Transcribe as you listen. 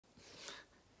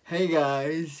Hey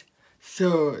guys,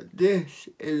 so this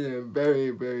is a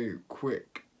very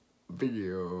quick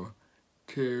video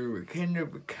to kind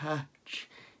of catch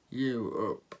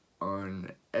you up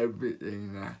on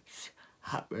everything that's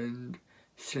happened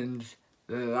since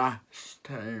the last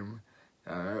time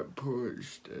that I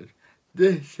posted.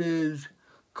 This is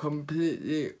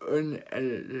completely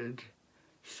unedited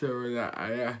so that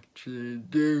I actually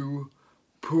do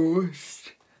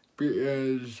post,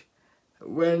 because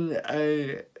when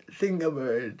I think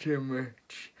about it too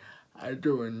much, I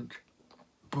don't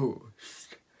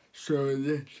post. So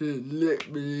this is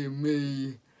literally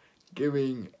me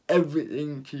giving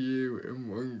everything to you in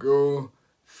one go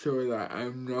so that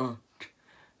I'm not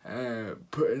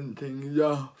putting things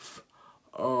off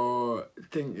or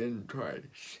thinking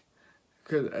twice.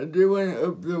 Because I do want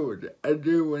to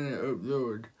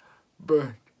upload,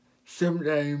 but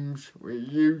sometimes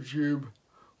with YouTube,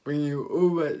 when you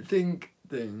overthink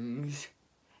things,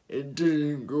 it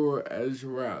doesn't go as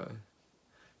well.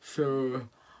 So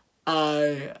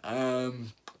I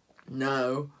am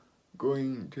now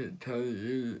going to tell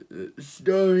you the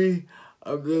story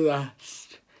of the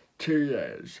last 2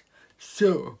 years.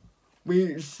 So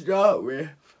we start with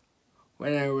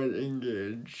when I was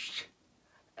engaged.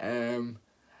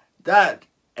 That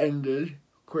ended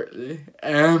quickly.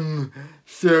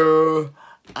 So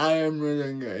I am no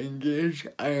longer engaged.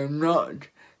 I am not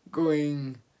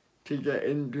going to get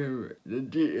into the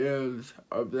details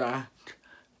of that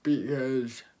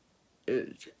because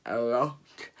it's a lot,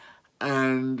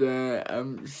 and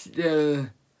I'm still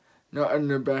not on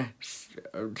the best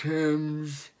of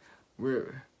terms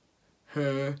with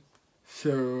her,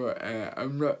 so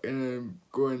I'm not gonna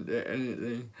go into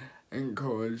anything and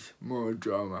cause more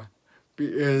drama,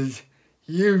 because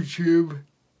YouTube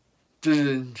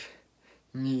doesn't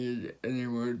need any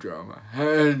more drama.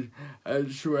 And I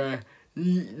swear, the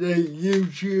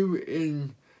YouTube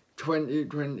in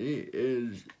 2020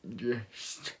 is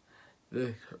just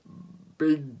this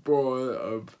big ball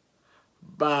of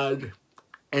bad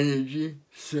energy,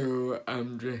 so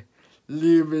I'm just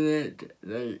leaving it.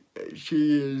 Like,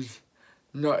 she is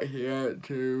not here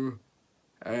to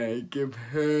give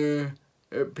her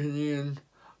opinion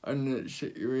on the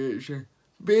situation.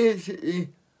 Basically,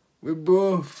 we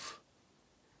both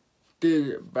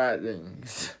did bad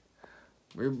things.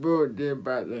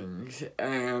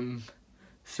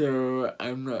 So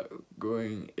I'm not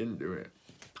going into it.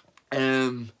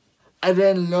 I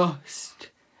then lost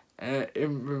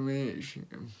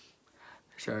information.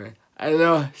 Sorry, I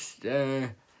lost.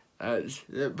 That's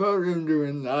the problem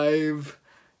doing live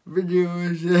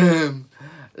videos.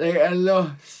 Like, I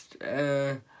lost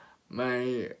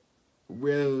my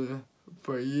will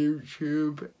for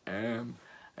YouTube.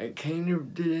 I kind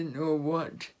of didn't know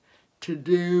what to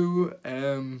do,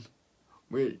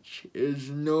 which is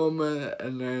normal,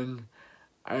 and then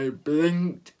I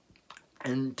blinked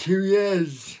and 2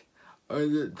 years, or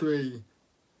is it 3?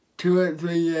 2 or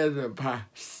 3 years have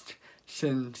passed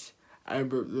since I've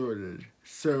uploaded.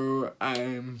 So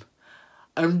I'm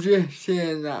just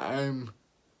saying that I'm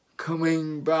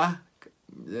coming back.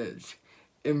 Let's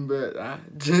invert that.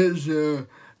 So,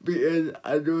 because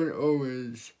I don't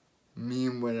always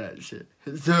mean what I say.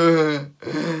 So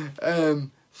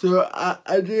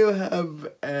I do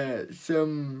have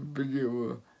some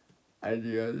video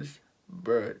ideas,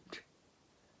 but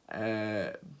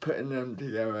putting them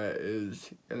together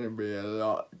is gonna be a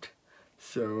lot.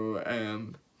 So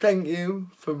thank you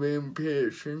for being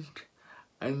patient.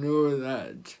 I know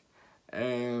that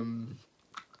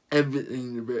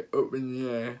everything's a bit up in the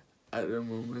air at the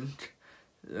moment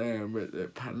with the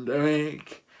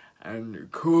pandemic and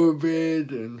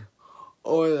COVID and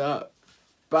all that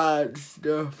bad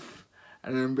stuff,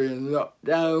 and I'm being locked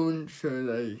down, so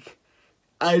like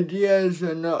ideas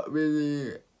are not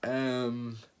really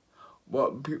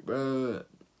what people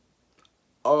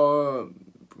are,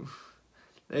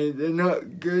 like, they're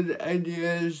not good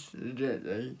ideas. They're just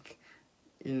like,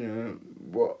 you know,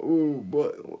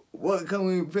 what can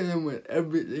we film with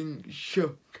everything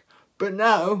shut? But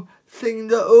now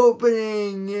things are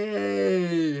opening,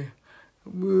 yay!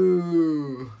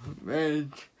 Woo,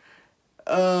 man.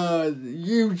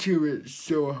 YouTube is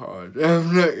so hard.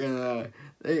 I'm not gonna lie.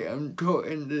 Like, I'm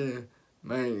talking to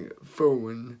my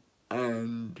phone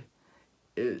and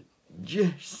it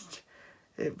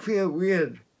feels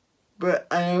weird. But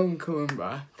I am coming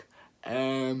back.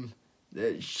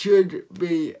 There should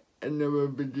be another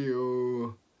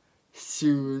video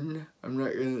soon. I'm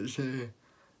not gonna say.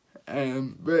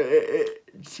 But it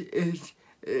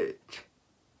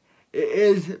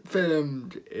is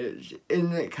filmed. It's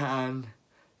in the can.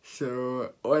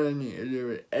 So all I need to do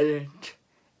is edit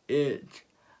it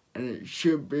and it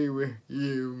should be with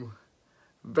you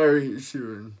very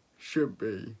soon. Should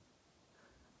be.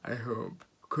 I hope.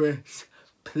 Chris,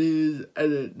 please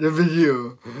edit the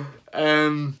video.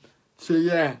 So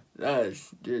yeah,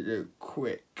 that's just a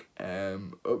quick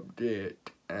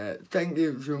update. Thank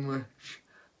you so much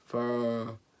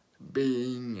for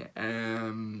being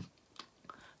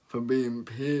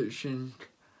patient,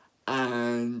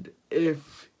 and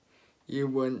if you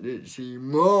want to see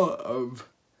more of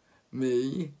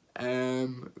me,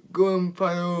 go and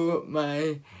follow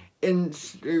my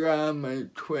Instagram, my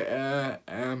Twitter,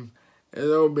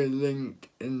 it'll all be linked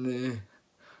in the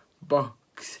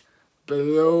box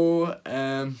below,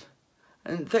 and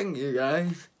thank you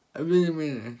guys, I really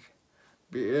mean it,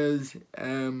 because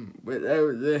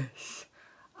without this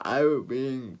I would be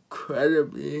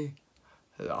incredibly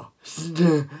lost.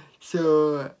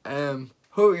 So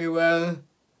hope you're well,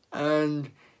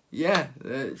 and yeah,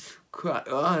 let's crack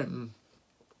on.